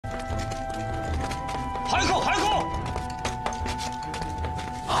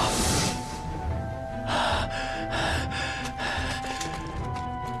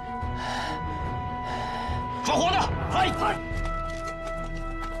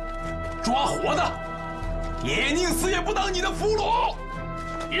抓活的，也宁死也不当你的俘虏！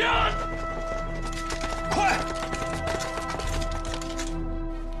呀，快！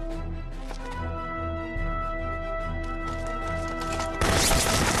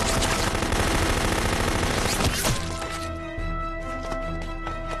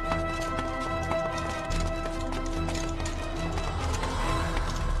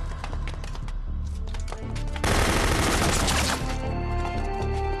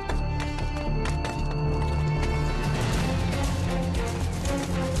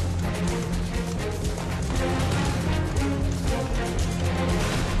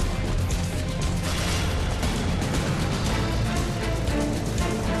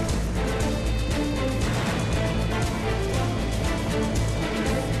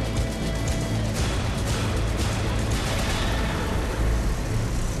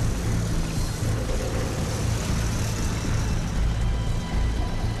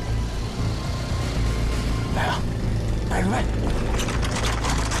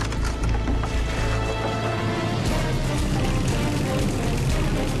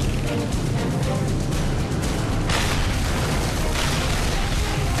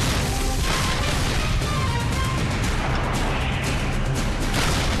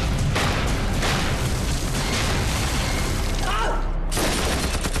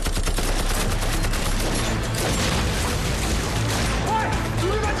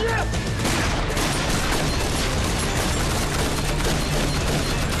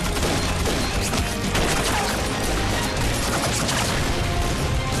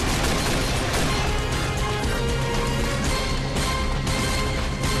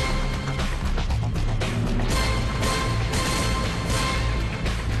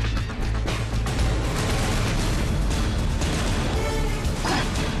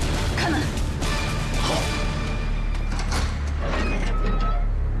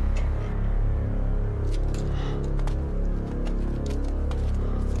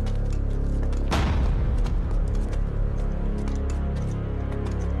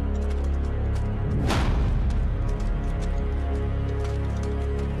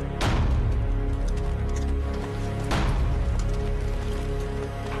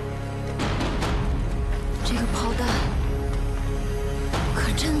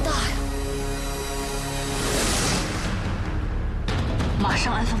马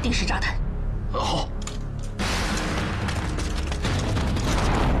上安放定时炸弹。好。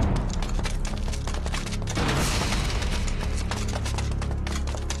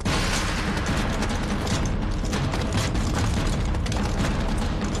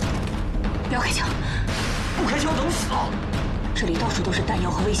不要开枪！不开枪等死啊！这里到处都是弹药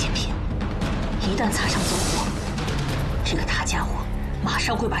和危险品，一旦擦上走火，这个大家伙马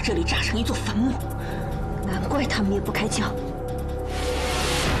上会把这里炸成一座坟墓。难怪他们也不开枪。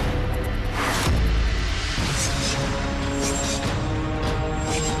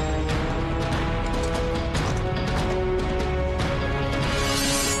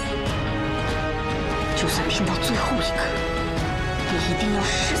 就算拼到最后一刻，也一定要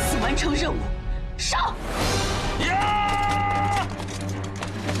誓死完成任务。上！呀！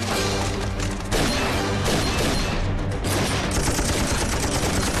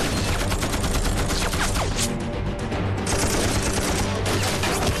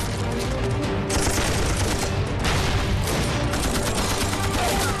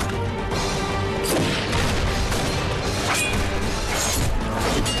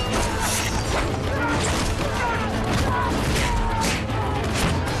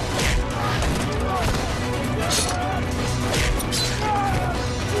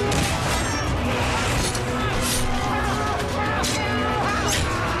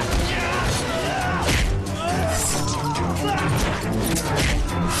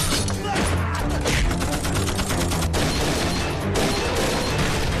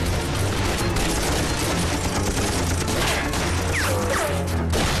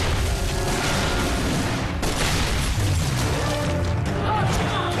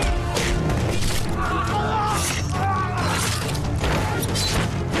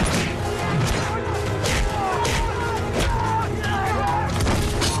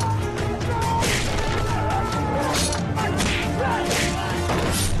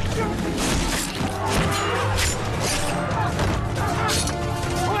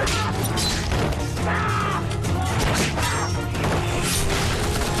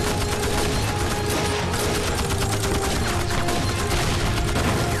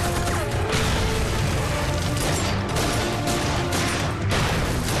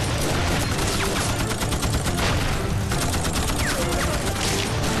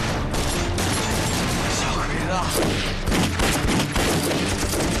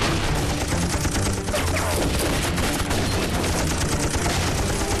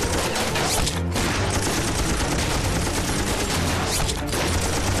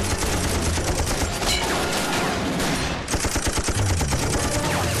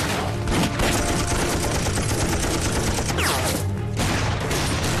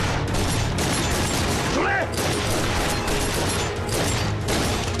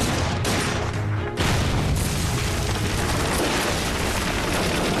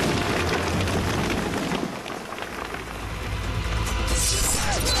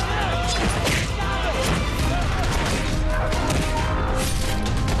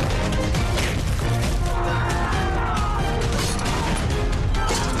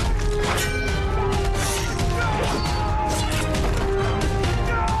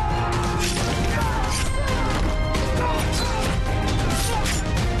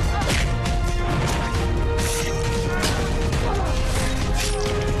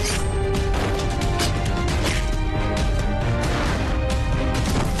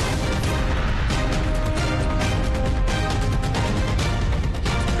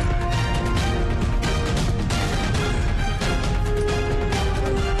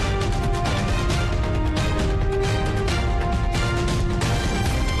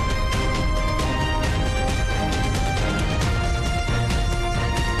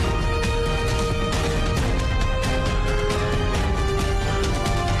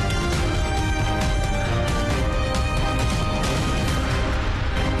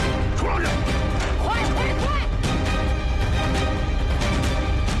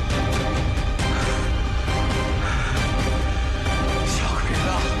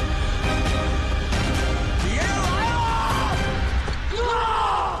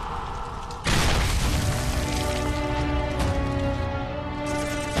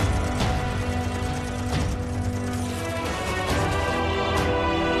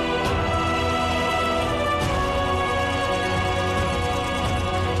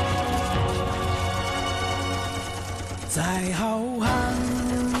在浩瀚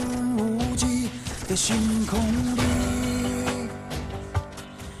无际的星空里，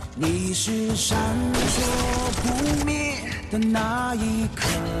你是闪烁不灭的那一颗，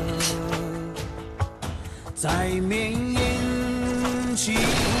在绵延起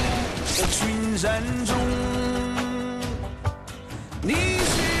伏的群山中，你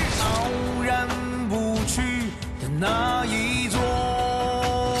是傲然不屈的那一座，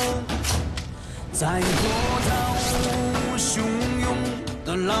在波涛汹涌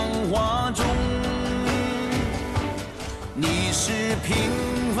的浪花中，你是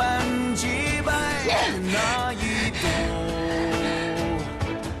平凡洁白的那一朵，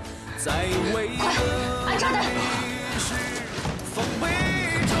在巍峨的历史丰碑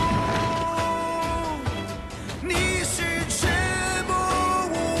中，你是绝不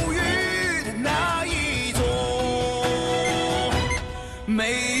无语的那一座，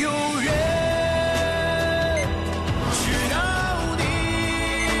没有人。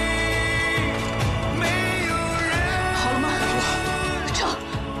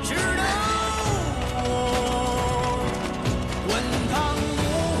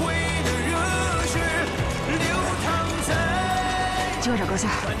机长阁下，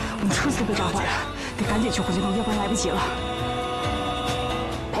我们车子都被炸坏了，得赶紧去火箭洞，要不然来不及了。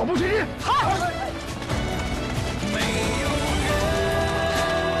跑步前进，好！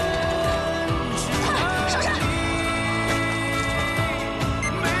上山！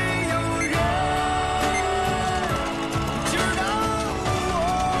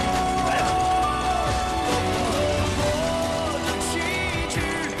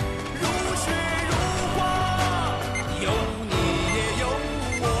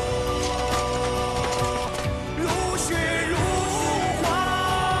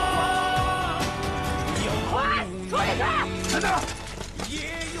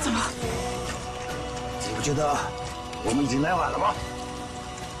怎么？你不觉得我们已经来晚了吗？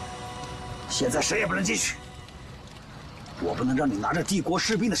现在谁也不能进去，我不能让你拿着帝国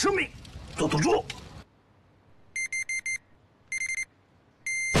士兵的生命做赌注。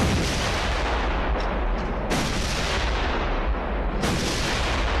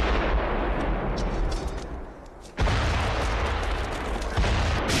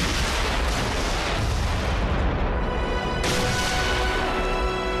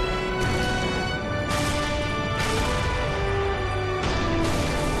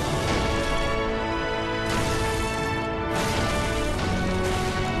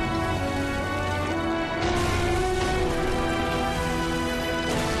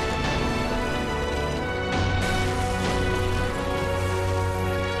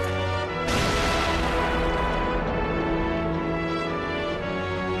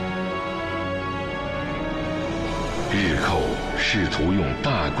日寇试图用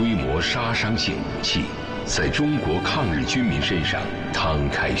大规模杀伤性武器，在中国抗日军民身上淌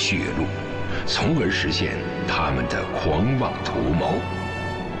开血路，从而实现他们的狂妄图谋。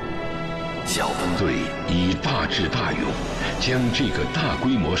小分队以大智大勇，将这个大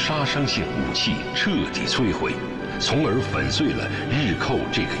规模杀伤性武器彻底摧毁，从而粉碎了日寇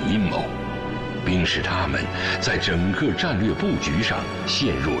这个阴谋，并使他们在整个战略布局上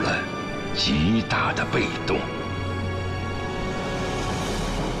陷入了极大的被动。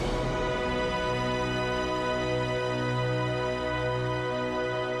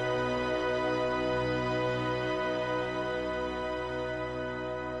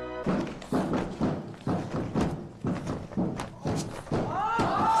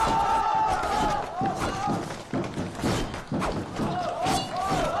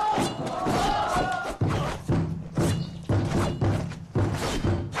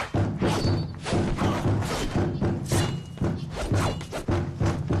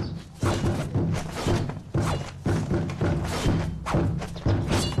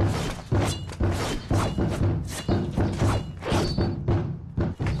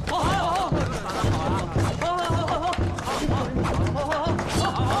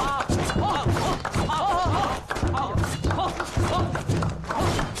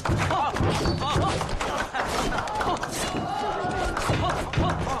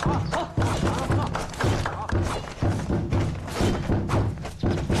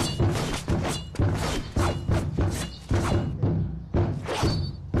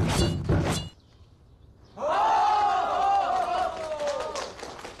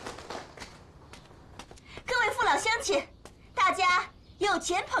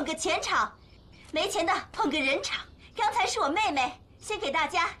钱捧个钱场，没钱的捧个人场。刚才是我妹妹，先给大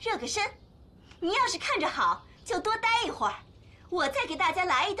家热个身。你要是看着好，就多待一会儿，我再给大家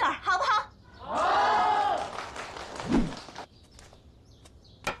来一段，好不好？好。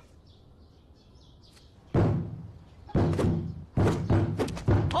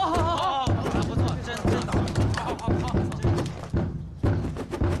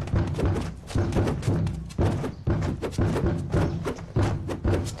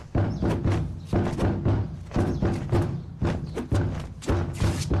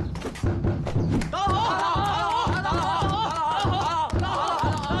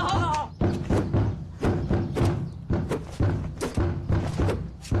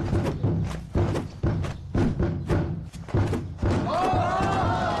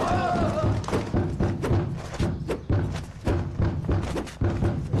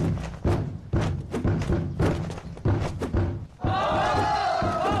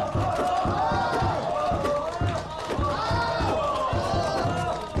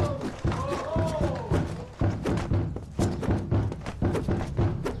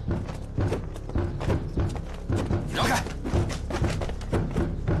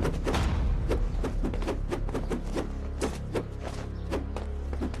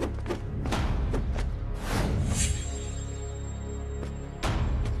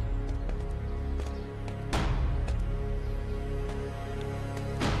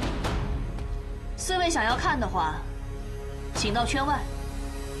四位想要看的话，请到圈外。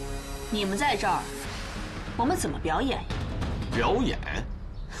你们在这儿，我们怎么表演呀？表演？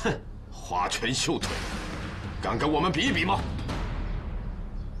哼，花拳绣腿，敢跟我们比一比吗？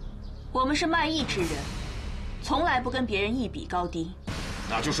我们是卖艺之人，从来不跟别人一比高低。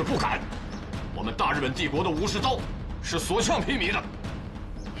那就是不敢。我们大日本帝国的武士刀是所向披靡的。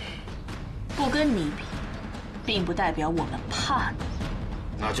不跟你比，并不代表我们怕你。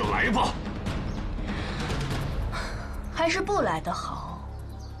那就来吧。还是不来的好。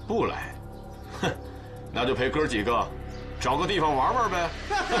不来，哼，那就陪哥几个找个地方玩玩呗。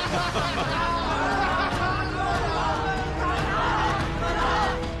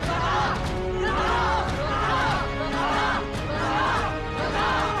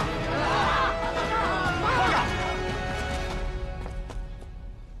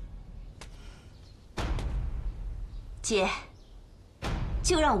姐，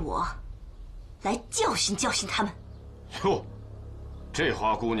就让我来教训教训他们。哟，这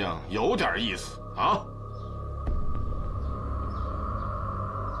花姑娘有点意思啊！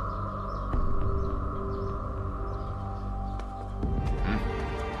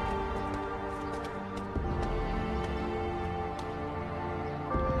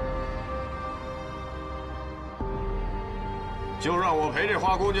就让我陪这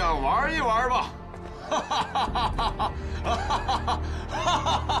花姑娘玩一玩吧。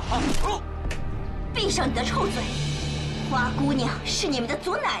闭上你的臭嘴！花姑娘是你们的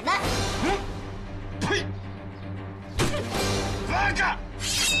祖奶奶。呸！八个！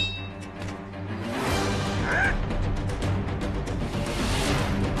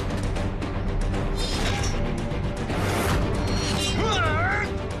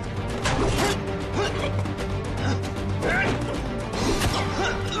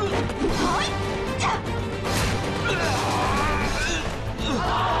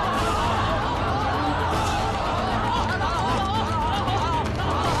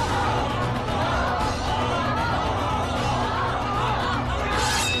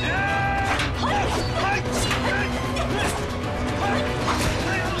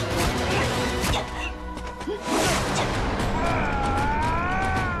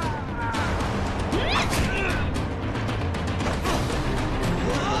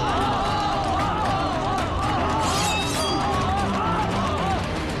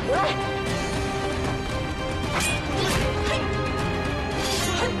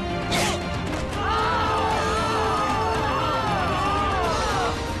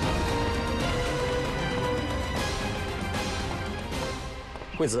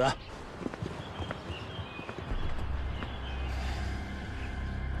惠子，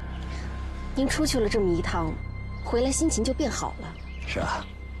您出去了这么一趟，回来心情就变好了。是啊。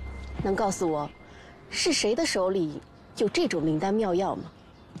能告诉我，是谁的手里有这种灵丹妙药吗？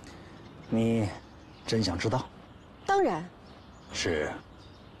你真想知道？当然。是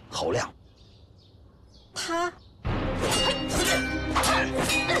侯亮。他。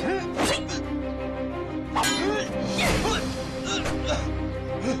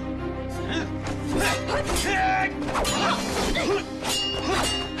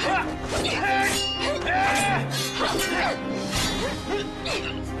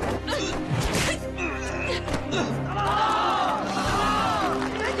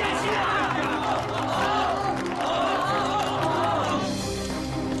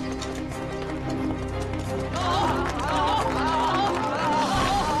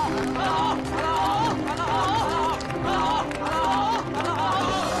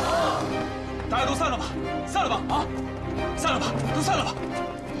大家都散了吧，散了吧啊！散了吧，都散了吧，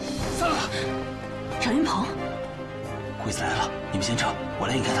散了吧。张云鹏，惠子来了，你们先撤，我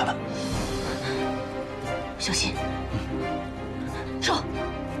来引开他们。小心。撤。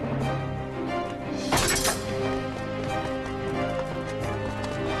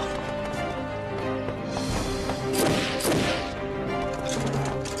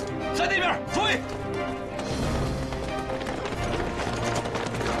在那边，追！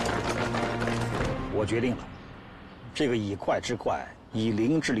我决定了，这个以快制快、以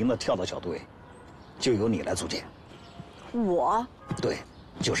灵制灵的跳蚤小队，就由你来组建。我？对，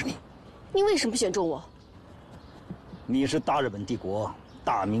就是你。你为什么选中我？你是大日本帝国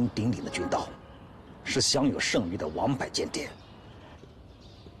大名鼎鼎的军刀，是享有盛誉的王牌间谍。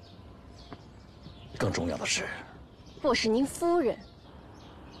更重要的是，我是您夫人。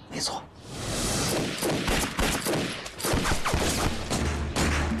没错。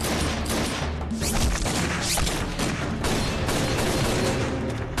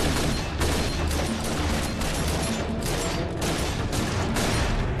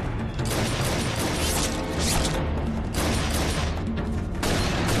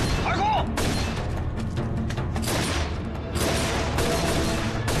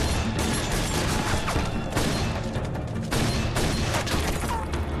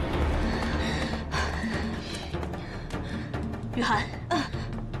雨涵，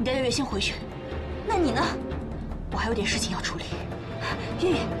你带月月先回去。那你呢？我还有点事情要处理。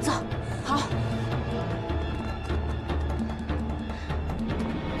月月，走。好。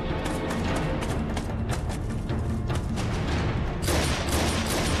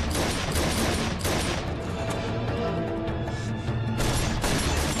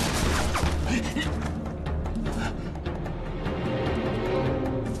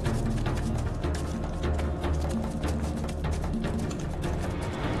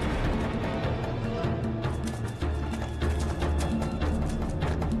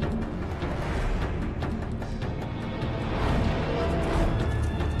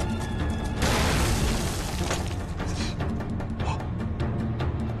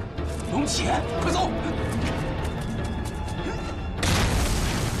龙姐，快走！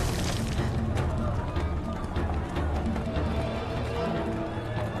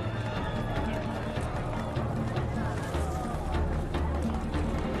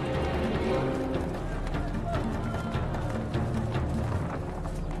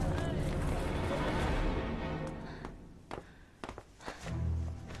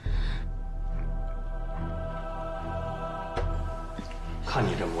看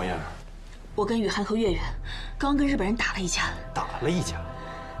你这模样。 我跟雨涵和月月刚跟日本人打了一架，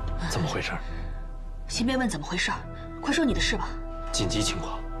怎么回事？先别问怎么回事，快说你的事吧。紧急情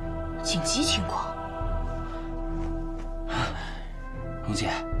况。紧急情况。蓉姐，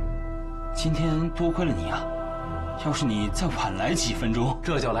今天多亏了你啊！要是你再晚来几分钟，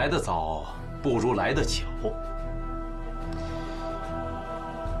这叫来得早，不如来得巧。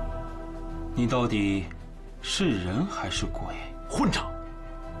你到底是人还是鬼？混账！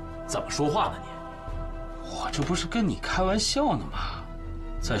 怎么说话呢你？我这不是跟你开玩笑呢吗？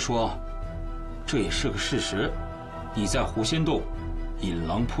再说，这也是个事实。你在狐仙洞引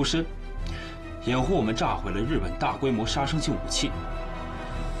狼扑身，掩护我们炸毁了日本大规模杀伤性武器，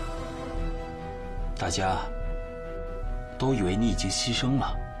大家都以为你已经牺牲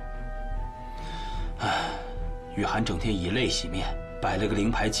了。唉，雨涵整天以泪洗面，摆了个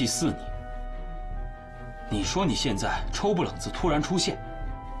灵牌祭祀你。你说你现在抽不冷子突然出现。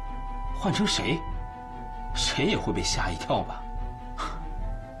 换成谁，谁也会被吓一跳吧。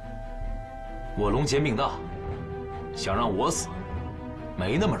我龙杰命大，想让我死，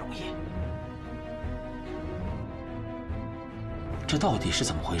没那么容易。这到底是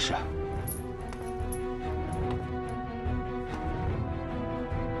怎么回事？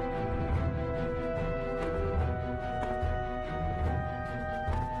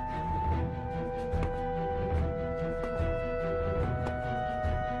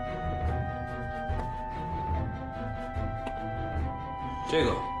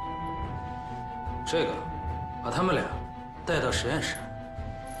这个，把他们俩带到实验室。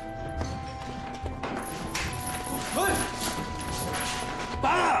喂，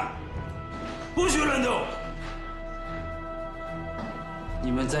把，不许乱动！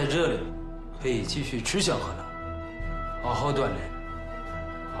你们在这里可以继续吃香喝辣，好好锻炼，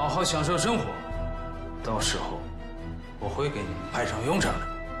好好享受生活。到时候，我会给你们派上用场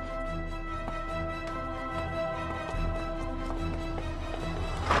的。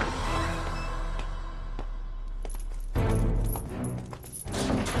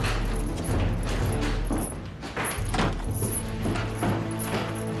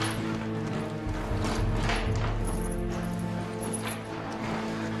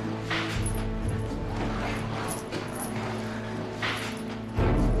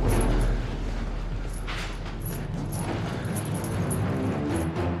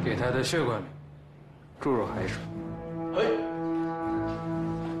 给他的血管里注入海水。嘿，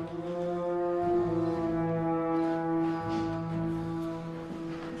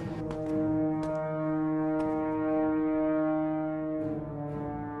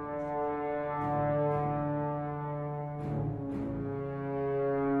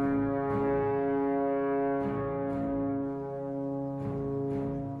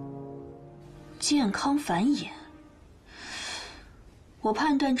健康繁衍。 我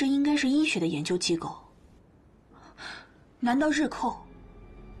判断这应该是医学的研究机构。难道日寇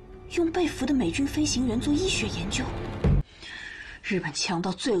用被俘的美军飞行员做医学研究？日本强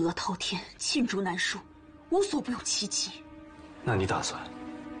盗罪恶滔天，罄竹难书，无所不用其极。那你打算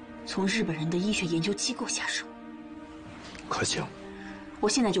从日本人的医学研究机构下手？可行？我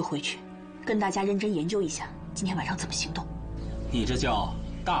现在就回去，跟大家认真研究一下今天晚上怎么行动。你这叫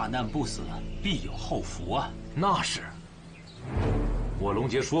大难不死，必有后福啊！那是。 我龙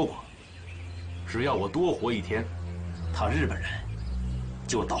杰说过，只要我多活一天，他日本人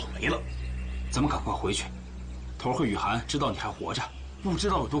就倒霉了。咱们赶快回去。头和雨涵知道你还活着，不知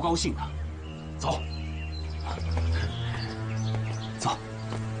道有多高兴呢。走。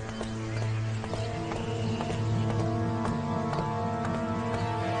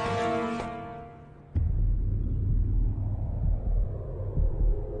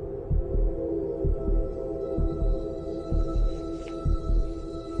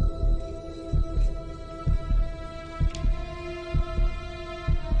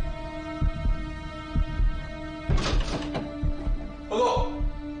告。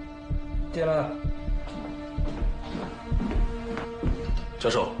进来。教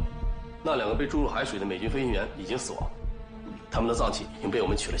授，那2个被注入海水的美军飞行员已经死亡，他们的脏器已经被我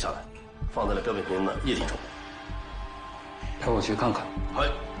们取了下来，放在了标本瓶的液体中。派我去看看。嗨。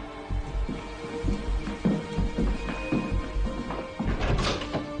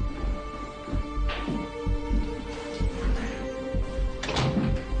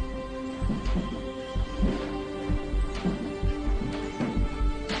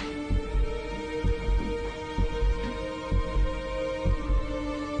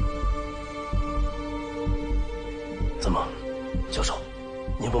怎么，教授，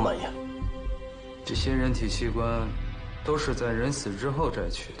您不满意？这些人体器官都是在人死之后摘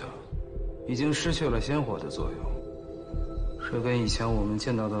取的，已经失去了鲜活的作用，这跟以前我们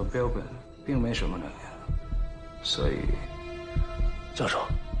见到的标本并没什么两样。所以，教授，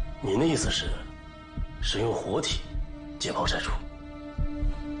您的意思是用活体解剖摘除？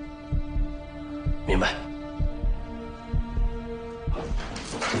明白。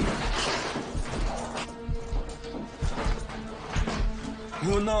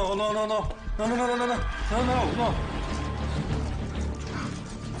No.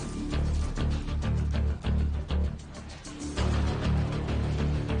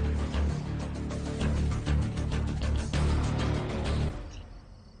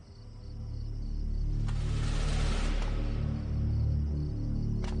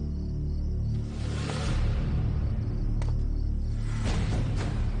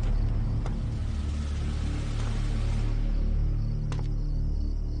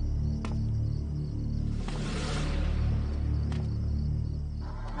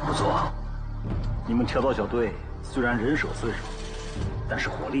 不错，你们跳蚤小队虽然人手4手，但是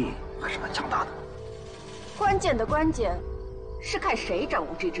火力还是蛮强大的。关键的关键是看谁掌握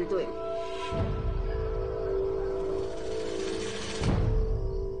这支队伍。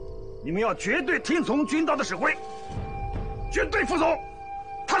你们要绝对听从军导的指挥，绝对服从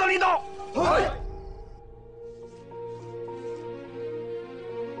他的领导。嗨。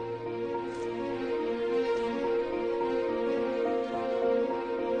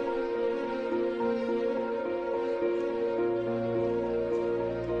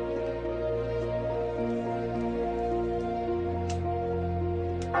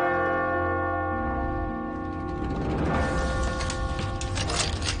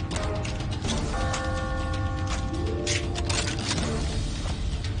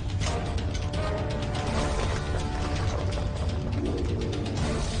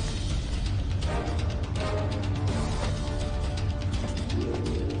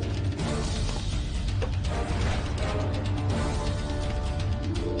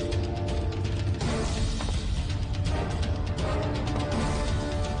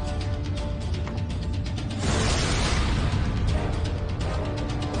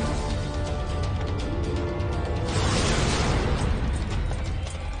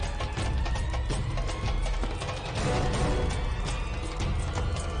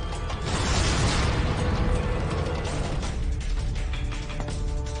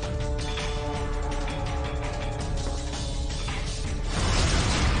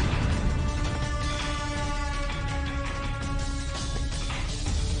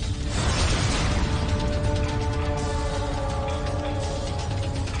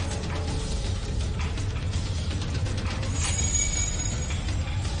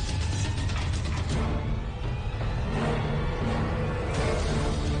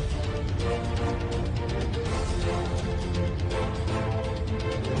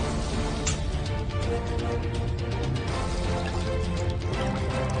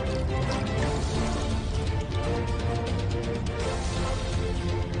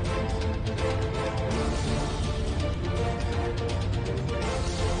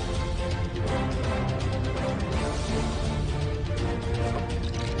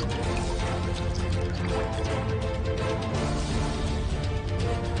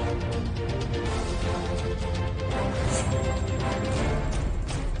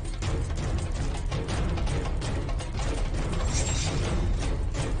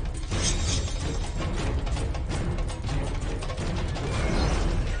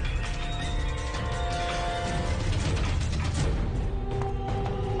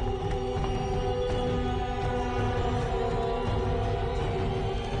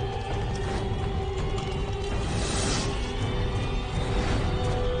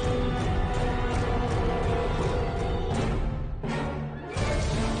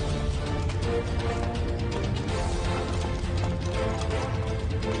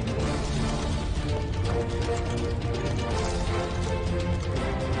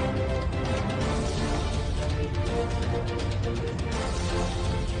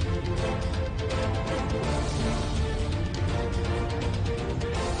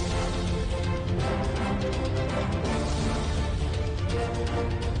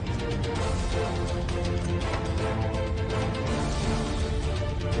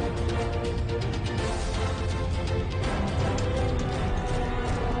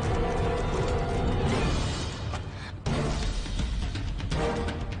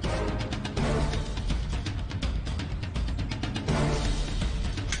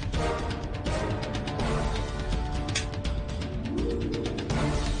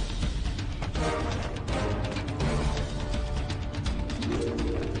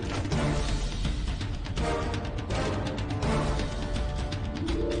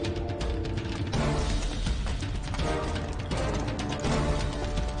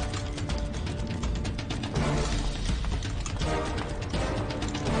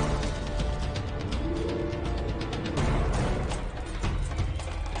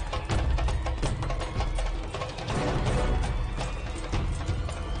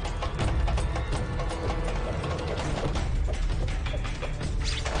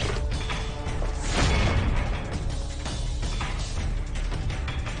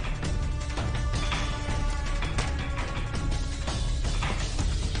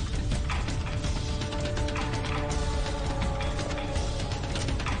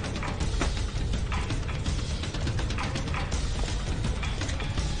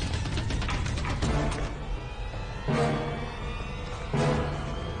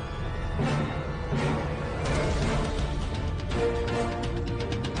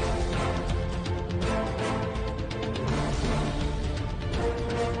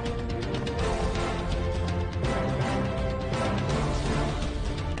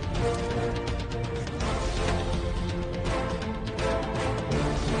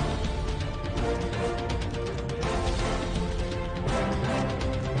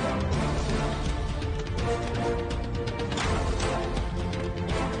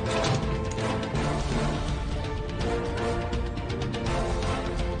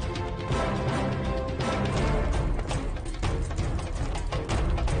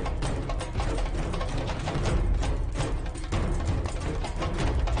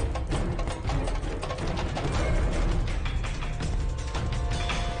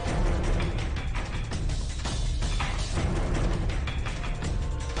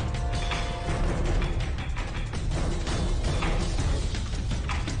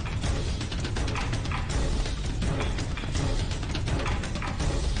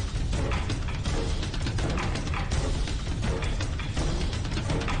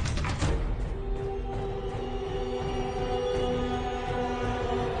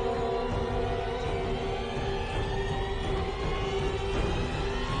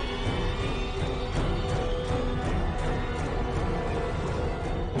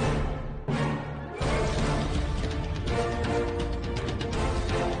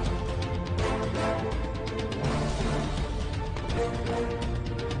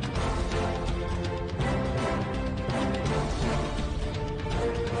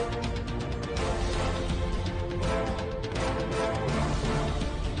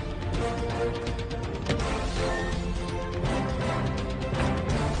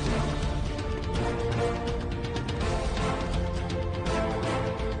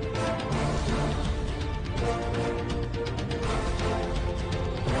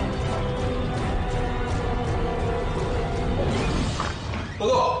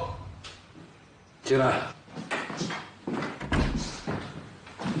进来。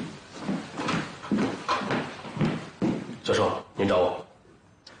教授，您找我。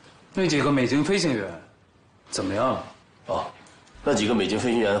那几个美军飞行员怎么样了？啊，那几个美军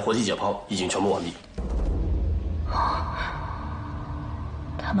飞行员活体解剖已经全部完毕。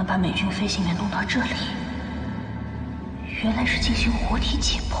他们把美军飞行员弄到这里，原来是进行活体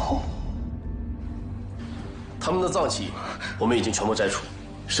解剖。他们的脏器我们已经全部摘除，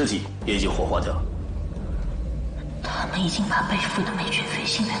尸体也已经火化掉了。他们已经把被俘的美军飞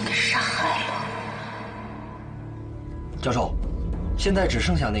行员给杀害了。教授，现在只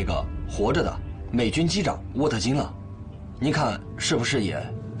剩下那个活着的美军机长沃特金了，您看是不是也？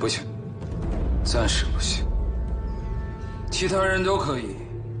不行，暂时不行。其他人都可以，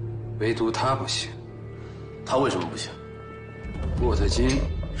唯独他不行。他为什么不行？沃特金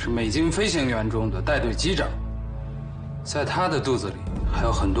是美军飞行员中的带队机长，在他的肚子里还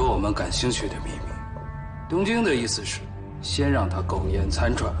有很多我们感兴趣的秘密。东京的意思是，先让他苟延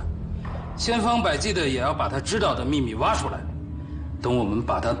残喘，千方百计的也要把他知道的秘密挖出来。等我们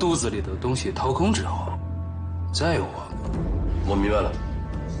把他肚子里的东西掏空之后，再有我明白了。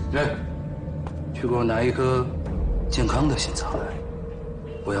来，去给我拿一颗健康的心脏来，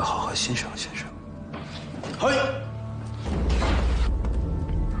我要好好欣赏欣赏。嘿。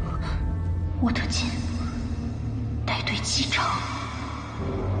沃特金，带队机长。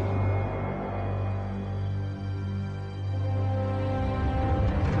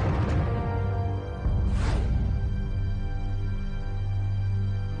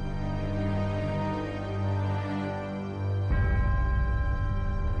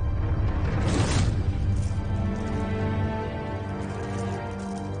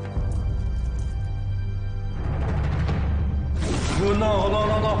No.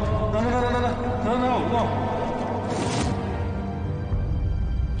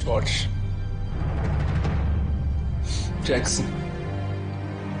 George. Jackson.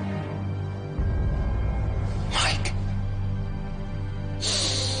 Mike.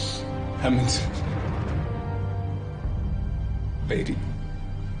 Hammond. Beatty.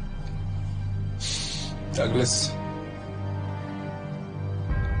 Douglas.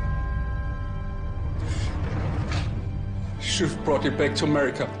 Should have brought you back to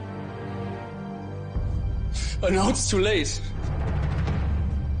America. But now it's too late.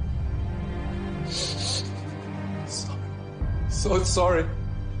 So sorry.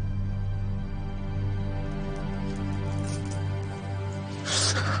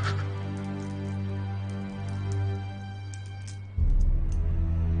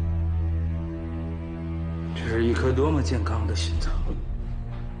这是一颗多么健康的心脏！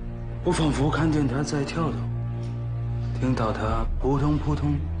我仿佛看见它在跳动，听到它扑通扑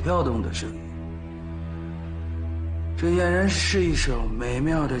通跳动的声音。这俨然是一首美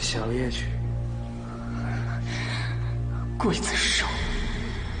妙的小夜曲。刽子手，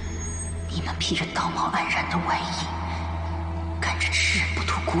你们披着道貌岸然的外衣，干着吃人不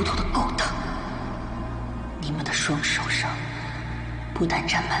吐骨头的勾当。你们的双手上不但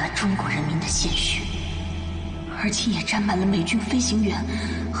沾满了中国人民的鲜血，而且也沾满了美军飞行员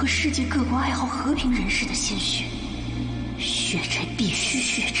和世界各国爱好和平人士的鲜血。血债必须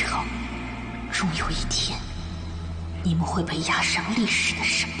血偿，终有一天，你们会被押上历史的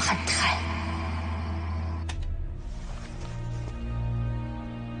审判台。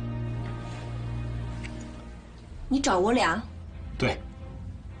你找我俩？对，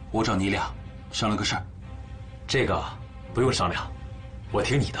我找你俩，商量个事儿。这个不用商量，我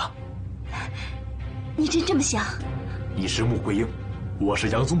听你的。你真这么想？你是穆桂英，我是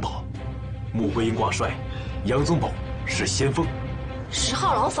杨宗保。穆桂英挂帅，杨宗保是先锋。10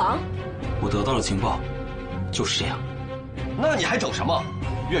号牢房。我得到了情报，就是这样。那你还等什么？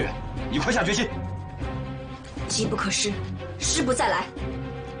月月，你快下决心。机不可失，失不再来。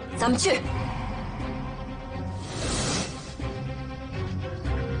咱们去。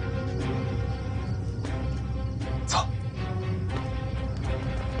走。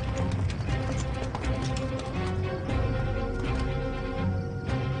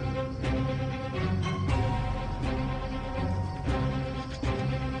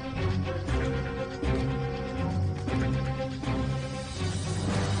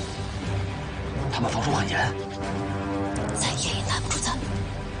他们防守很严，再严也难不住他。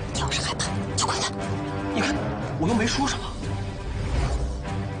你要是害怕，就快他。你看，我又没说什么。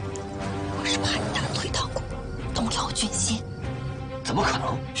我是怕你打退堂鼓，动摇军心。怎么可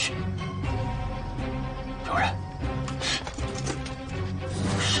能？嘘，有人，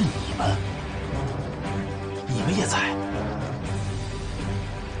是你们，你们也在。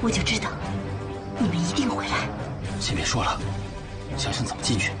我就知道，你们一定会来。先别说了，想想怎么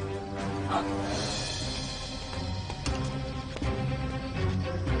进去。啊！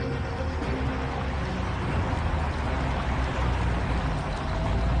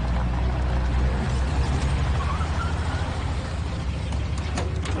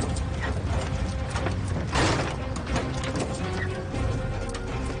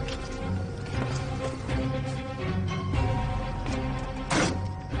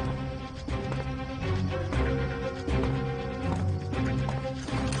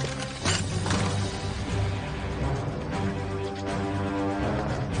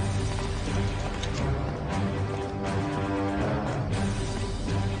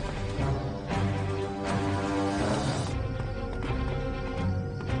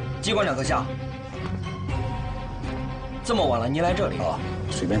机关长阁下，这么晚了，您来这里啊？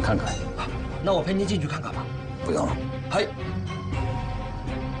随便看看。那我陪您进去看看吧。不用了。嘿。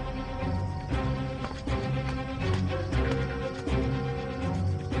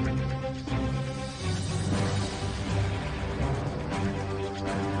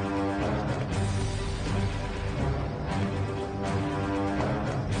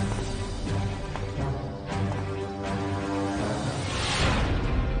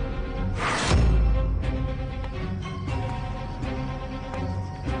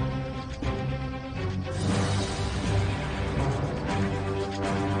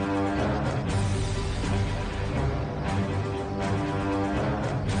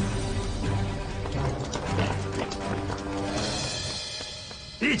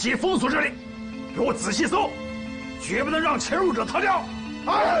 立即封锁这里，给我仔细搜，绝不能让潜入者逃掉。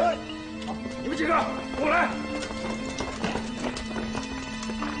哎，你们几个过来！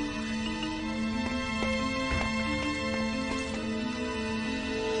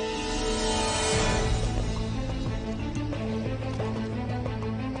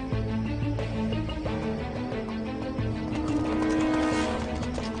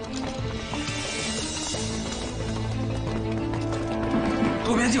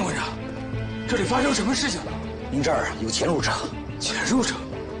渡边警官长，这里发生什么事情了？您这儿有潜入者。潜入者？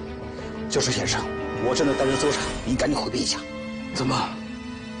教授先生，我正在担任搜查，您赶紧回避一下。怎么？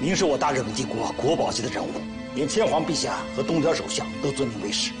您是我大日本帝国国宝级的人物，连天皇陛下和东条首相都尊您为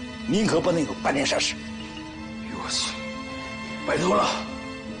师，您可不能有半点闪失。我去，拜托了。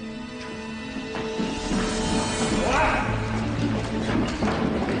来。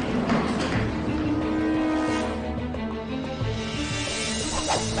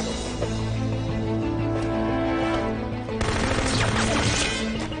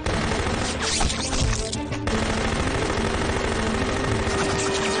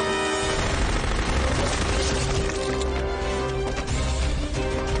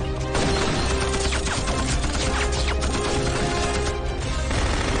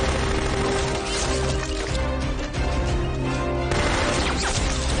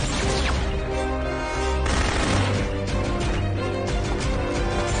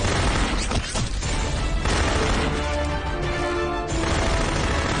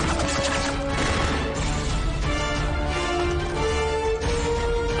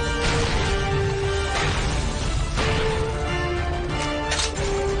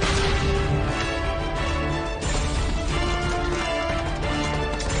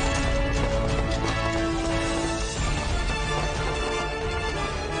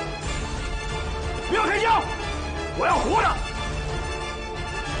 我要活着！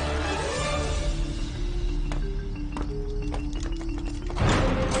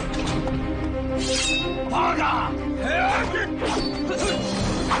放着！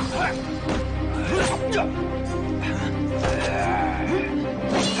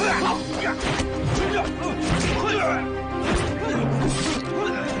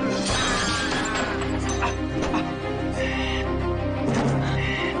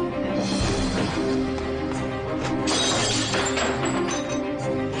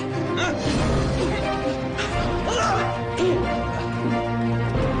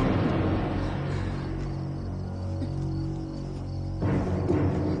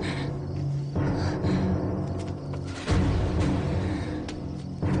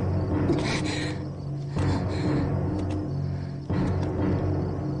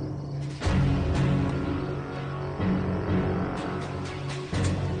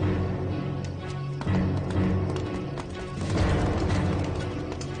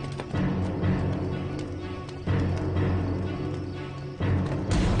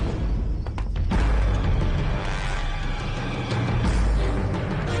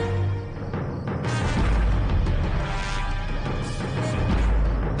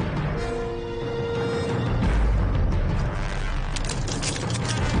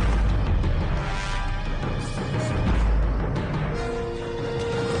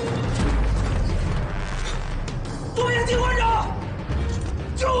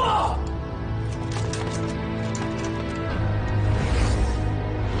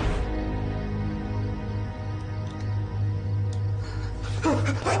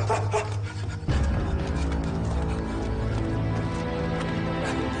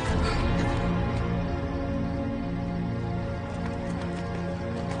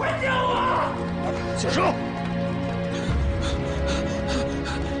快救我！小声！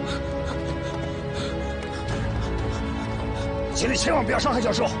请你千万不要伤害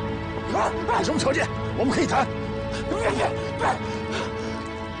教授。有什么条件，我们可以谈。别！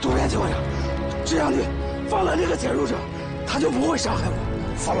渡边警官长，只要你放了那个潜入者，他就不会伤害我。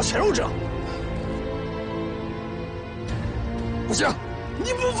放了潜入者。不行，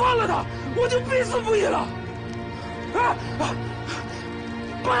你不放了他，我就必死不义了。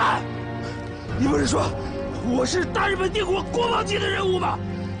不然，你不是说我是大日本帝国国宝级的人物吗？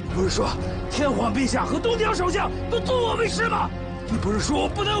你不是说天皇陛下和东条首相都尊我为师吗？你不是说我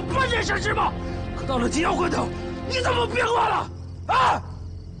不能有半点闪失吗？可到了紧要关头，你怎么变化了？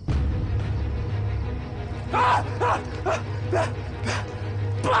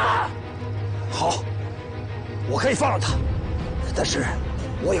好，我可以放了他，但是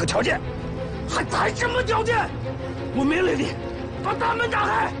我有个条件。还谈什么条件？我命令你把大门打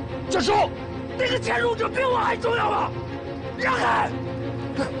开。教授，那个潜入者比我还重要吗？让开！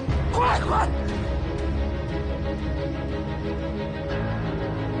快！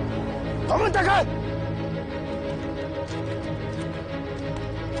把门打开！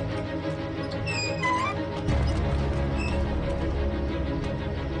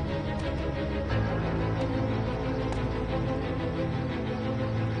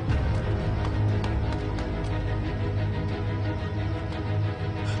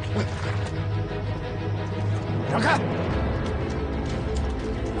让开！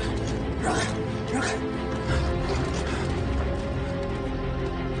让开！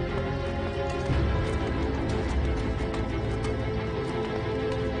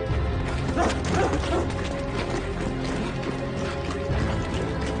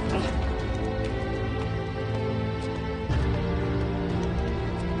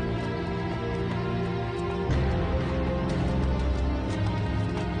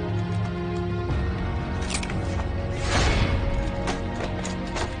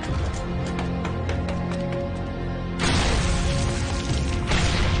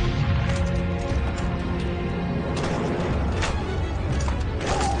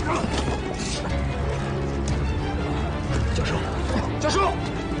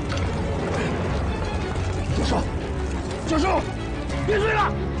教授，别睡了，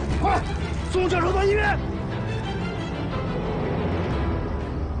快送教授到医院。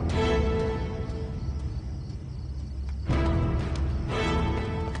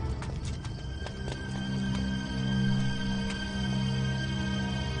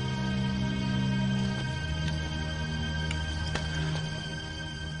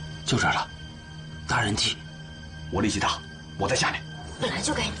就这儿了，大人体，我力气大，我在下面。本来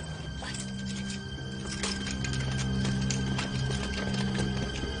就该你。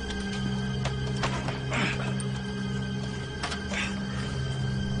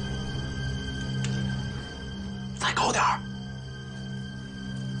再高点儿。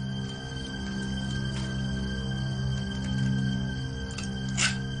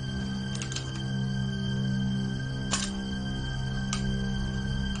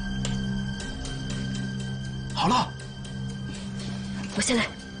好了，我先来。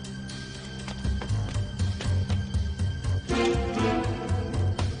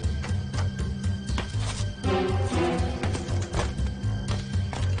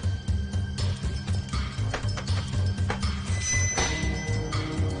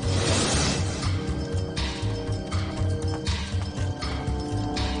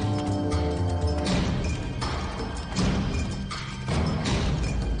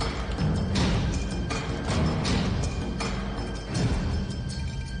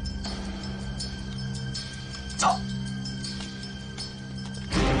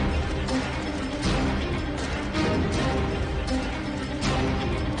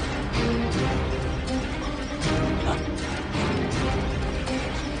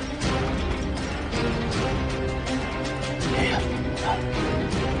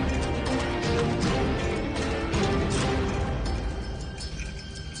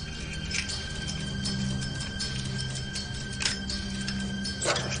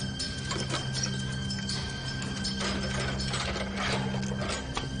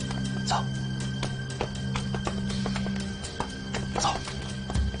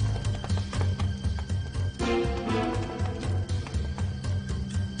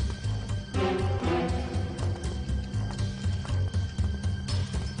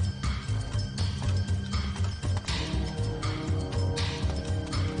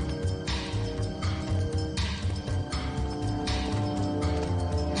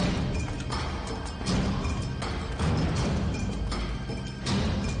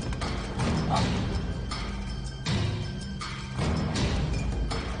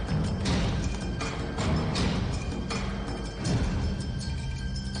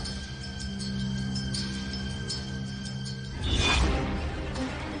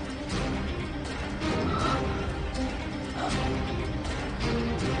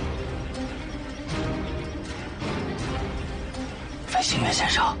星原先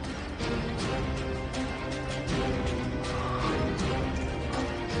生。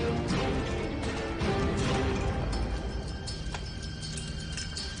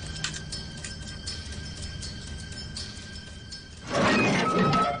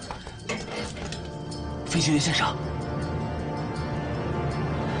飞行员先生，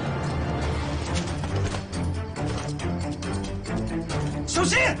小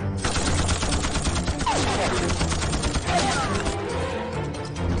心！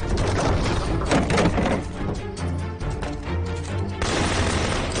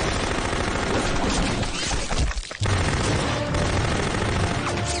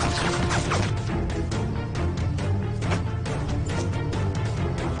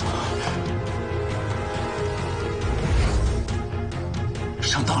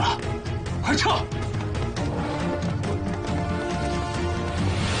上当了，快撤！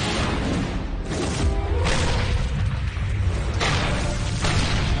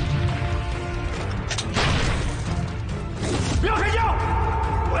不要开枪！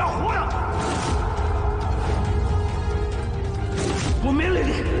我要活着！我命令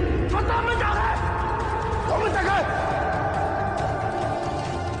你把大门打开！把门打开！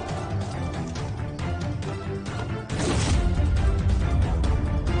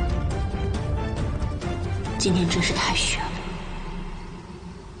今天真是太悬了，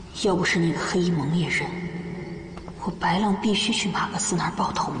要不是那个黑衣蒙面人，我白浪必须去马克思那儿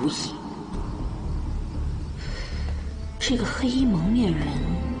抱头无疑。这个黑衣蒙面人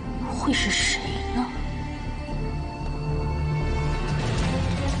会是谁呢？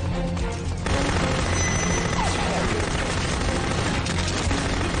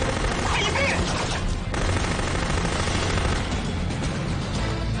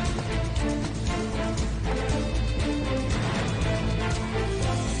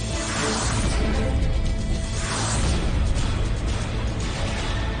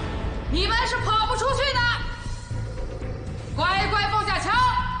你们是跑不出去的，乖乖放下枪，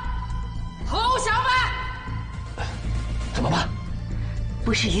投降吧！怎么办？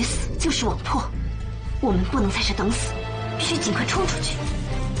不是鱼死就是网破，我们不能在这等死，必须尽快冲出去。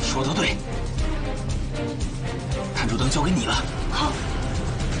说得对，探主灯交给你了。好，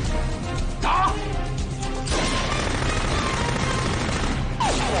打！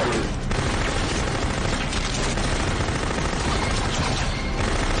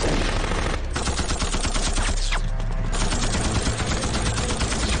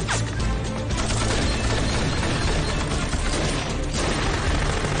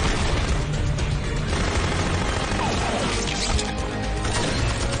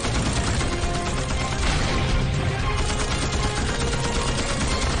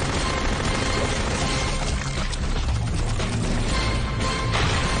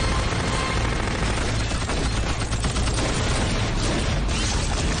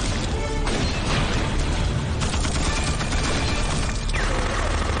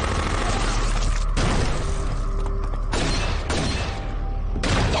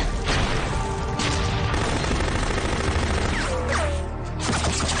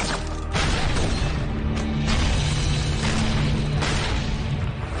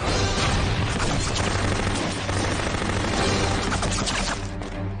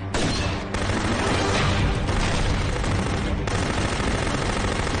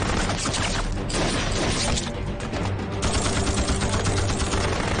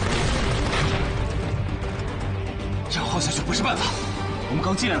是办法。我们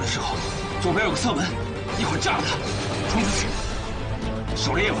刚进来的时候，左边有个侧门，一会儿炸了它，冲出去。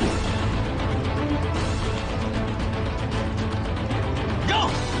手里也有。让！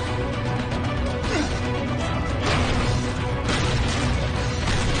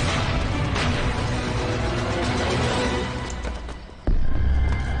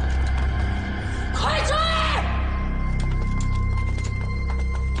快追！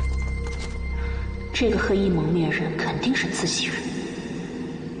这个黑衣蒙面人肯定是自己人，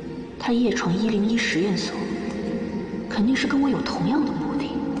他夜闯101实验所，肯定是跟我有同样的目的。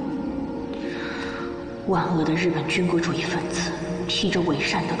万恶的日本军国主义分子，披着伪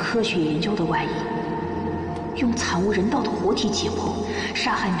善的科学研究的外衣，用惨无人道的活体解剖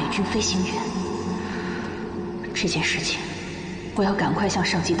杀害美军飞行员。这件事情，我要赶快向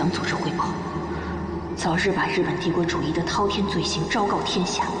上级党组织汇报，早日把日本帝国主义的滔天罪行昭告天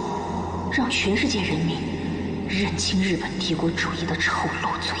下。让全世界人民认清日本帝国主义的丑陋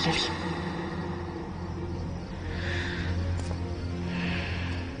嘴脸。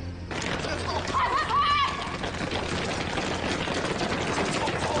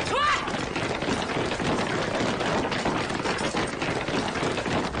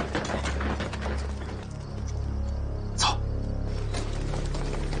走。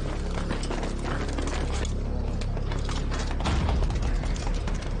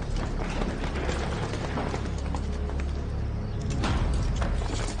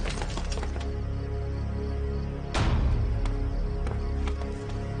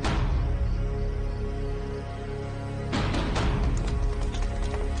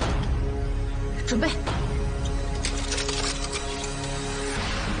准备。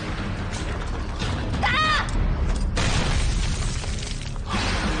打！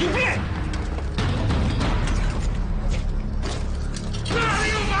隐蔽！那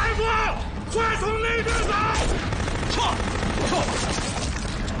里有埋伏，快从那边走！撤！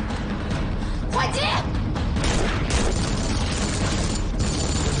还击！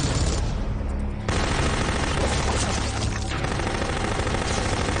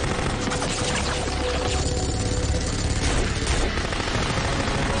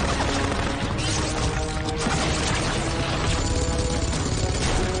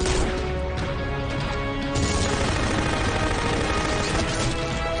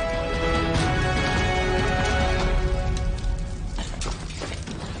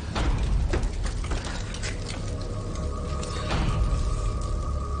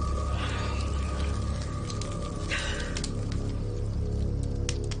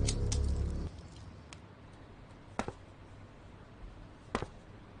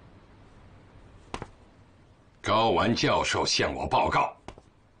高丸教授向我报告，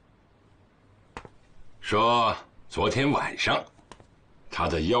说昨天晚上，他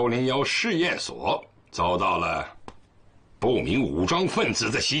的101试验所遭到了不明武装分子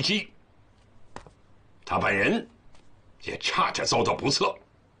的袭击，他本人也差点遭到不测，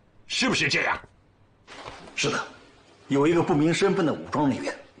是不是这样？是的，有一个不明身份的武装人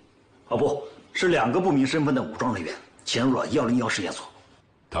员，不是2个不明身份的武装人员潜入了101试验所。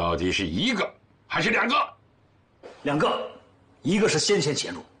到底是1个还是2个？2个，一个是先前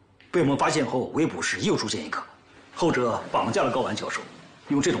潜入，被我们发现后围捕时又出现一个，后者绑架了高丸教授，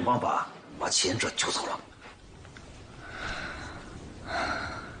用这种方法把前者救走了。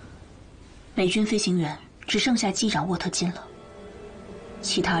美军飞行员只剩下机长沃特金了，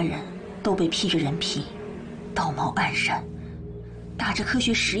其他人都被披着人皮，道貌岸然，打着科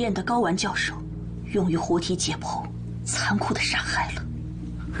学实验的高丸教授用于活体解剖，残酷的杀害了。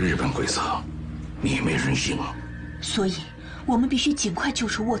日本鬼子，灭没人性啊！所以，我们必须尽快救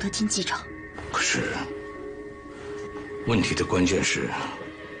出沃特金机长。可是，问题的关键是，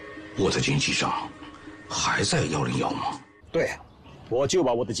沃特金机长还在101吗？对，我就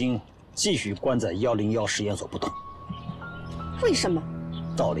把沃特金继续关在101实验所不动。为什么？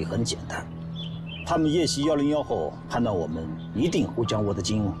道理很简单，他们夜袭101后，判断我们一定会将沃特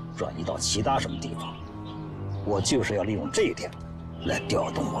金转移到其他什么地方。我就是要利用这一点，来调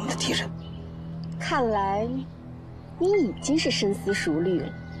动我们的敌人。看来，你已经是深思熟虑了。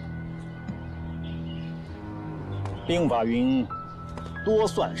兵法云：多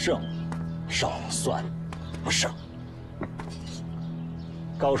算胜，少算不胜。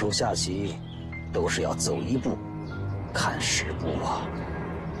高手下棋都是要走一步，看10步啊。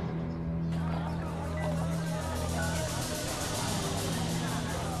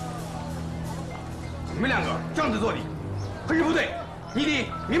你们2个仗着做你，可是不对，你得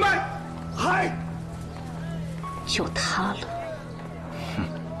明白。嗨，有他了，哼，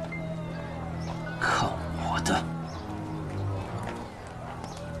看我的！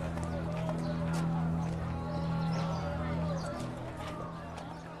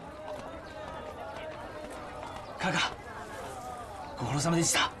カカ、ご苦労様で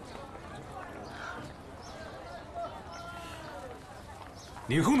した。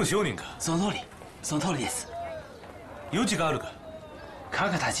日本の商人か。その通り、その通りです。用事があるか。カ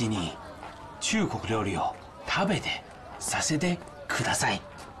カたちに中国料理を食べてさせてください。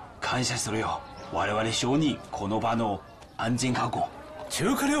感謝するよ。我々商人この場の安全確保。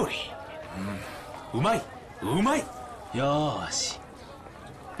中華料理。うまい、うまい。よーし。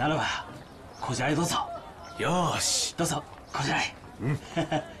ならばこちらへどうぞ。よーし。どうぞこちらへ。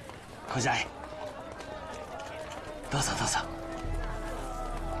こちらへ。どうぞどうぞ。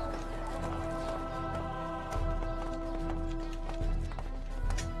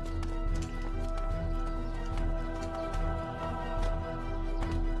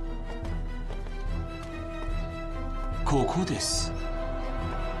ここです。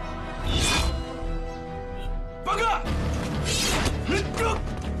バカ！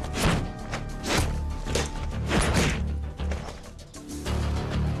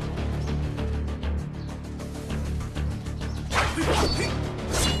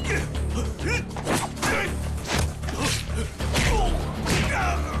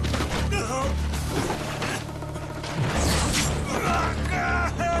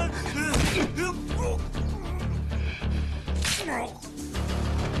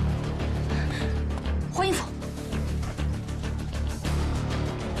换衣服。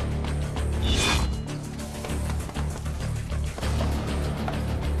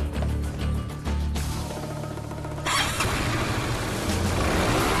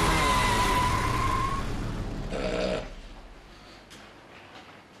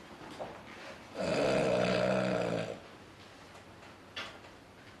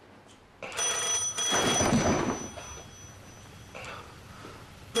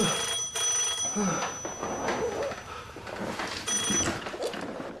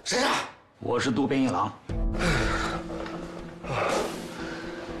谁呀？我是渡边一郎。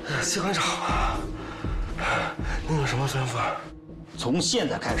机关长，你有什么吩咐？从现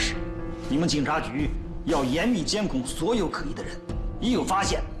在开始，你们警察局要严密监控所有可疑的人，一有发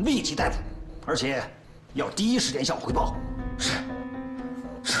现立即逮捕，而且要第一时间向我汇报。是。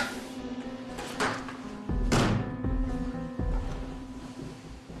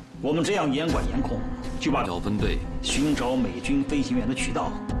我们这样严管严控，就把小分队寻找美军飞行员的渠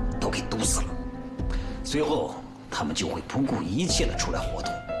道都给堵死了。随后，他们就会不顾一切的出来活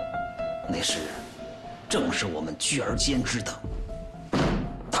动。那时，正是我们聚而歼之的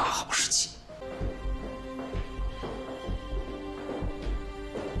大好时机。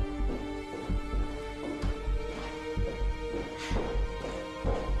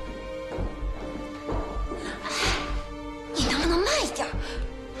你能不能慢一点？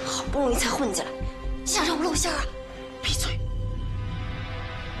好不容易才混进来，想让我露馅啊？闭嘴！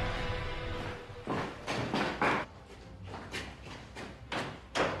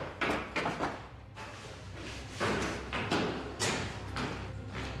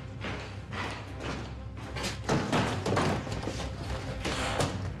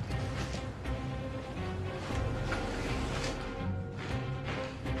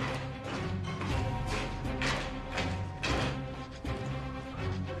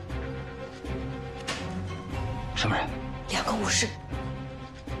什么人？2个武士。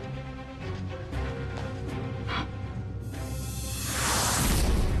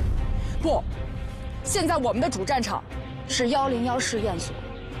不，现在我们的主战场是101试验所。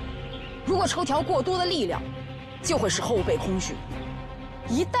如果抽调过多的力量，就会使后备空虚。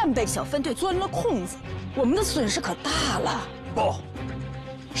一旦被小分队钻了空子，我们的损失可大了。不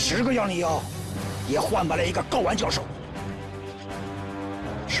，10个101也换不来一个睾丸教授。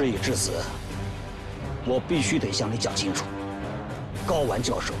事已至此，我必须得向你讲清楚，睾丸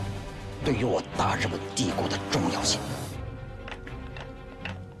教授对于我大日本帝国的重要性。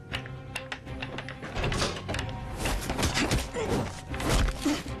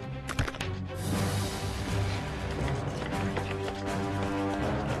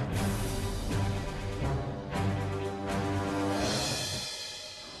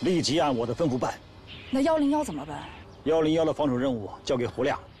立即按我的吩咐办。那101怎么办？101的防守任务交给胡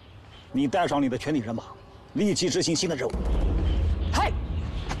亮，你带上你的全体人马，立即执行新的任务。嗨，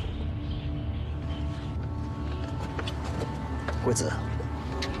惠子，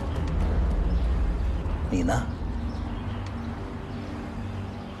你呢？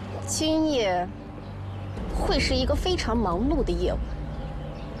今夜会是一个非常忙碌的夜晚，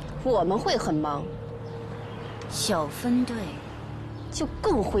我们会很忙，小分队就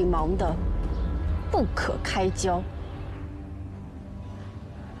更会忙得不可开交。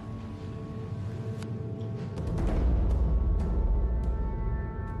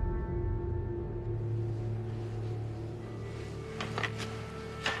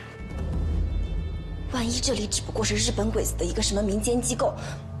万一这里只不过是日本鬼子的一个什么民间机构，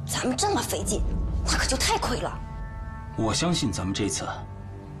咱们这么费劲，那可就太亏了。我相信咱们这次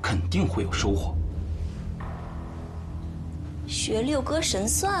肯定会有收获。学六哥神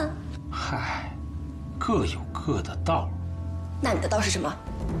算？嗨，各有各的道。那你的道是什么？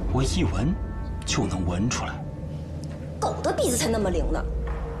我一闻就能闻出来。狗的鼻子才那么灵呢！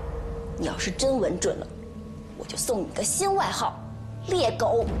你要是真闻准了，我就送你个新外号——猎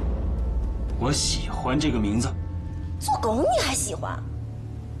狗。我喜欢这个名字。做狗你还喜欢？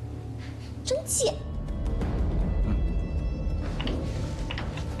真贱！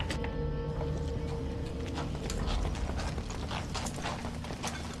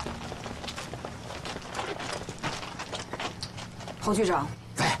侯局长，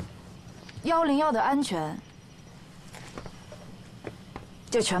在。101的安全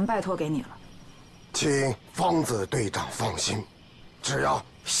就全拜托给你了。请方子队长放心，只要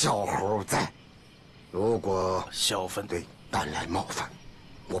小猴在，如果小分队胆来冒犯，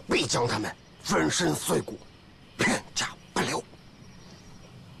我必将他们粉身碎骨，片甲不留。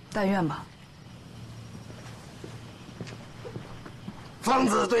但愿吧。方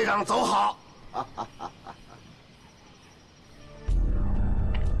子队长走好。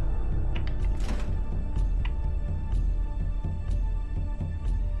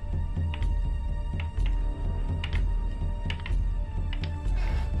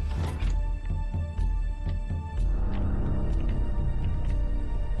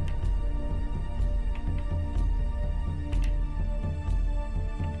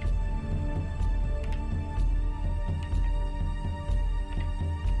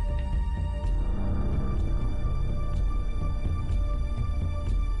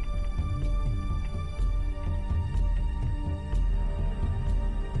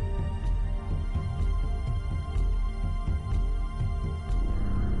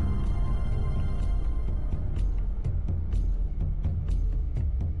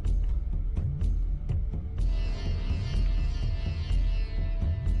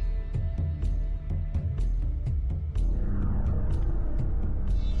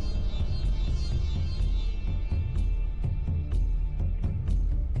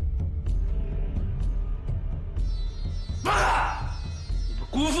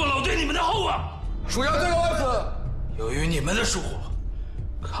辜负了我对你们的厚望。主要djwz，由于你们的疏忽，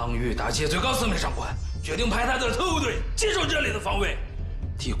康裕大界最高司令长官决定派他的特务队接手这里的防卫。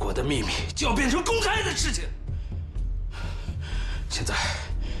帝国的秘密就要变成公开的事情。现在，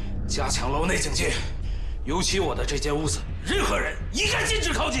加强楼内警戒，尤其我的这间屋子，任何人一概禁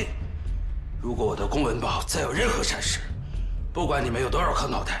止靠近。如果我的公文包再有任何闪失，不管你们有多少颗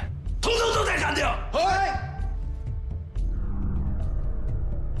脑袋，统统都得干掉。哎。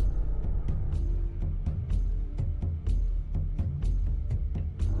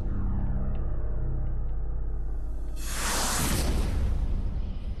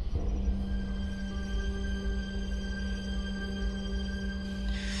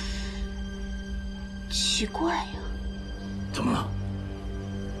 奇怪呀，怎么了？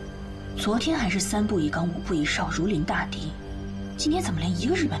昨天还是3步一岗5步一哨，如临大敌，今天怎么连一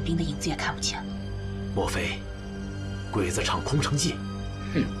个日本兵的影子也看不见了？莫非鬼子唱空城计？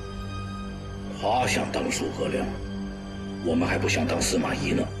哼，他想当苏和亮，我们还不想当司马懿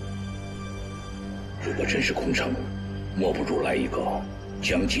呢。如果真是空城，莫不如来一个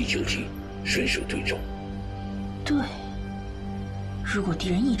将计就计，顺水推舟。对，如果敌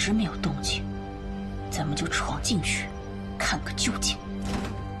人一直没有动静，咱们就闯进去，看个究竟。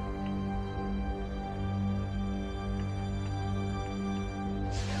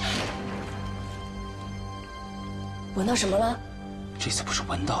闻到什么了？这次不是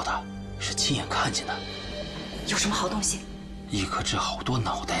闻到的，是亲眼看见的。有什么好东西？一颗治好多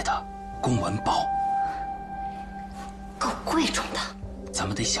脑袋的公文包，够贵重的。咱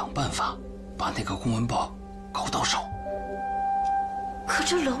们得想办法把那个公文包搞到手。可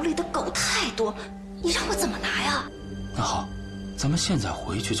这楼里的狗太多，你让我怎么拿呀？那好，咱们现在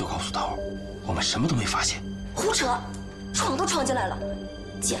回去就告诉头，我们什么都没发现。胡扯，闯都闯进来了，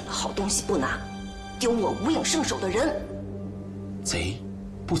捡了好东西不拿，丢我无影圣手的人。贼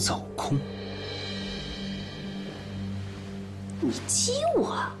不走空。你激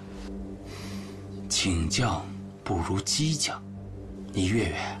我？请将不如激将，你月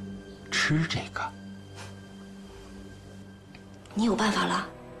月吃这个。你有办法了？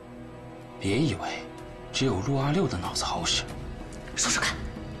别以为只有陆阿六的脑子好使。说说看。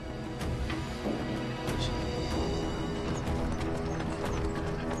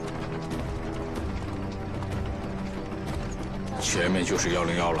前面就是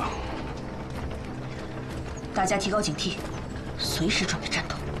101了，大家提高警惕，随时准备战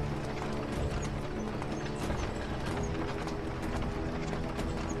斗。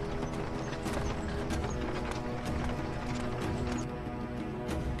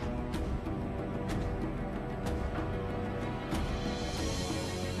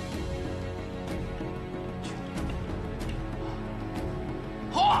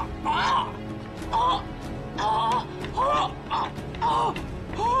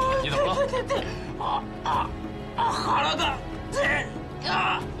你怎么了？腹が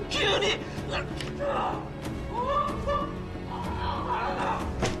急に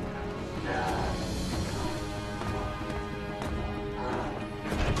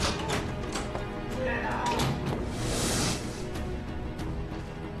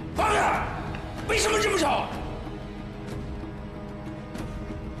放下！为什么这么吵？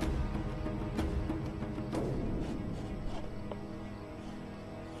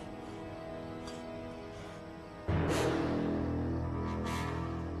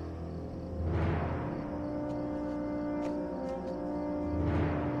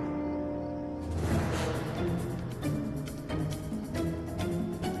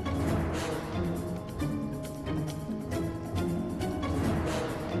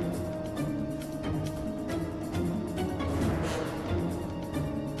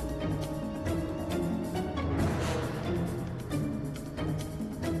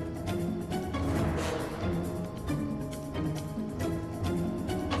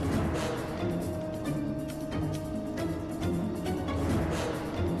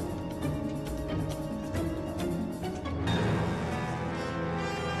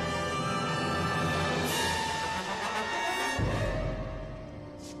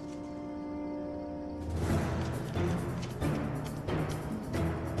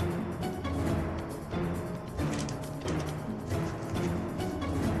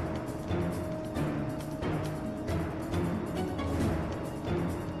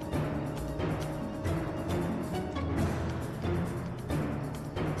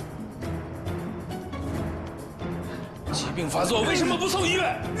疾病发作，为什么不送医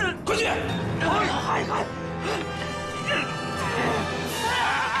院？快去！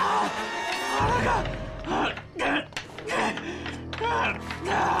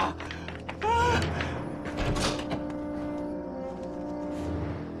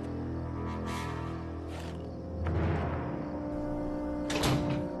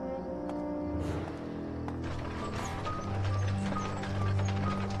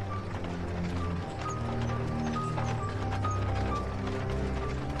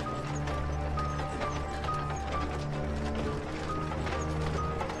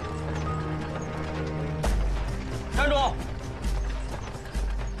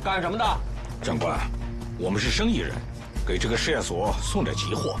干什么的？长官，我们是生意人，给这个事业所送点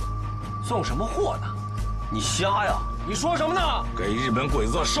急货。送什么货呢？你瞎呀？你说什么呢？给日本鬼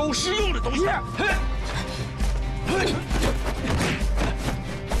子收尸用的东西。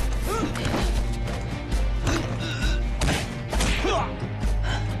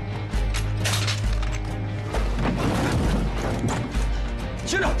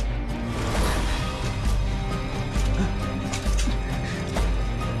接着。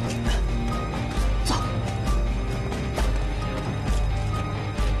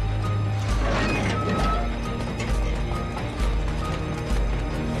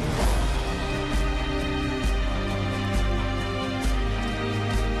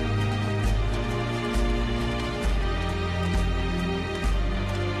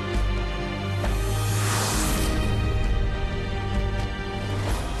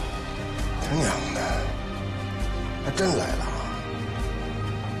 真来了，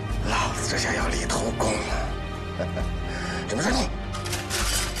老子这下要立头功了。准备上路。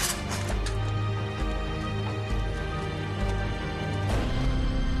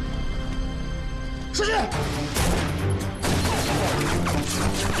出去。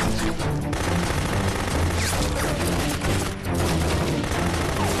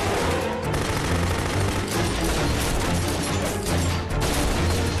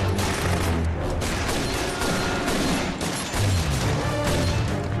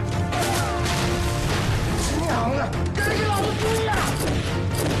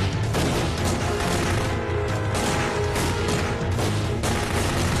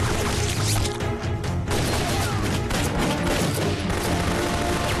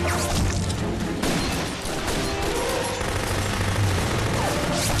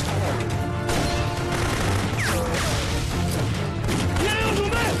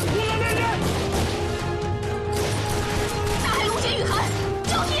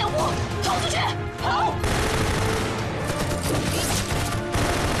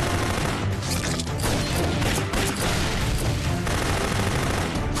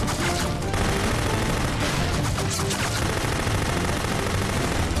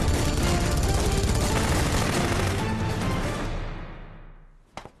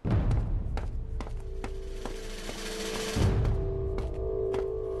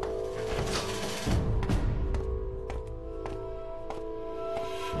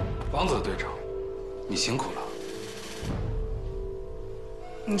王子队长，你辛苦了。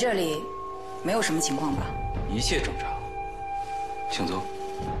你这里没有什么情况吧？一切正常，请坐。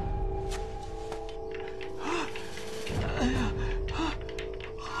哎呀！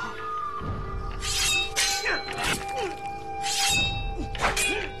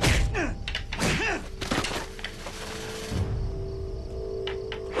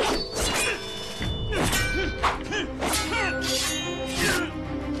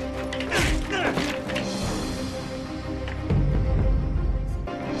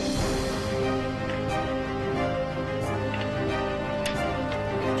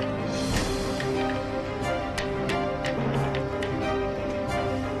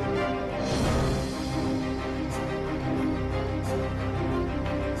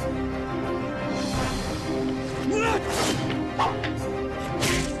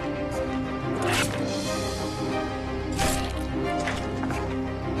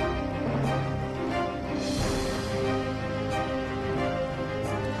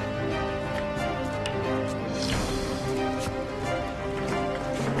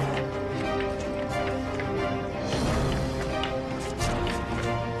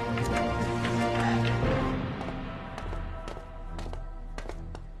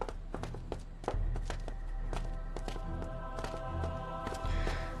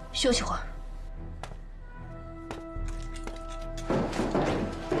 休息会儿。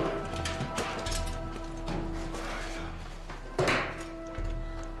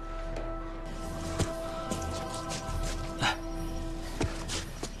来，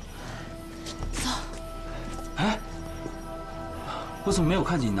走。哎，我怎么没有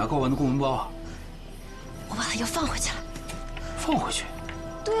看见你拿睾丸的公文包啊？我把它又放回去了。放回去？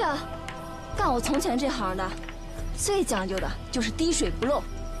对啊，干我从前这行的，最讲究的就是滴水不漏。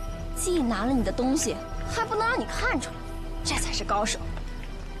 既拿了你的东西，还不能让你看出来，这才是高手。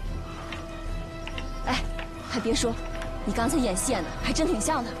哎，还别说，你刚才演戏呢，还真挺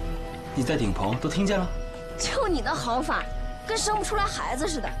像的。你在顶棚都听见了？就你那好法，跟生不出来孩子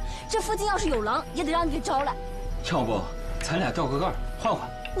似的。这附近要是有狼，也得让你给招来。要不咱俩调个盖换换？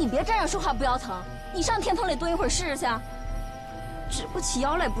你别站着说话不腰疼，你上天棚里蹲一会儿试试去。直不起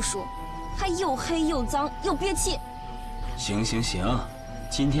腰来不说，还又黑又脏又憋气。行行行。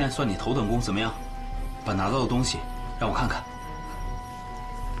 今天算你头等功，怎么样？把拿到的东西让我看看。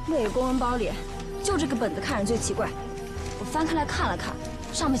那个公文包里，就这个本子看着最奇怪。我翻开来看了看，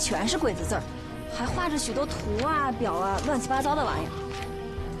上面全是鬼子字儿，还画着许多图啊、表啊，乱七八糟的玩意儿。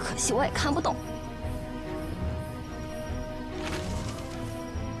可惜我也看不懂。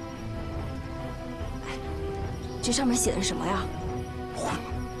这上面写的是什么呀？混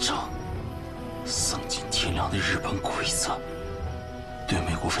账！丧尽天良的日本鬼子，对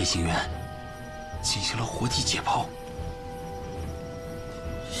美国飞行员进行了活体解剖。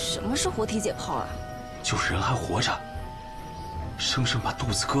什么是活体解剖啊？就是人还活着，生生把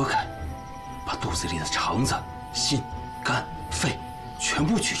肚子割开，把肚子里的肠子、心、肝、肺全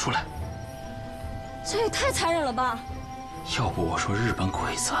部取出来。这也太残忍了吧！要不我说日本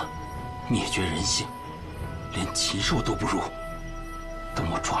鬼子灭绝人性，连禽兽都不如。等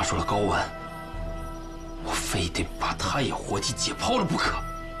我抓住了高丸，我非得把他也活体解剖了不可。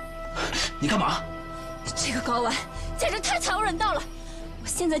你干嘛？这个高丸简直太惨无人道了！我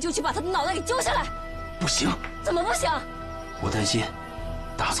现在就去把他的脑袋给揪下来。不行！怎么不行？我担心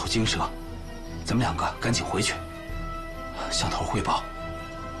大草惊蛇，咱们两个赶紧回去向头汇报。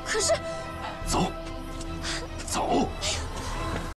可是，走，走。哎呦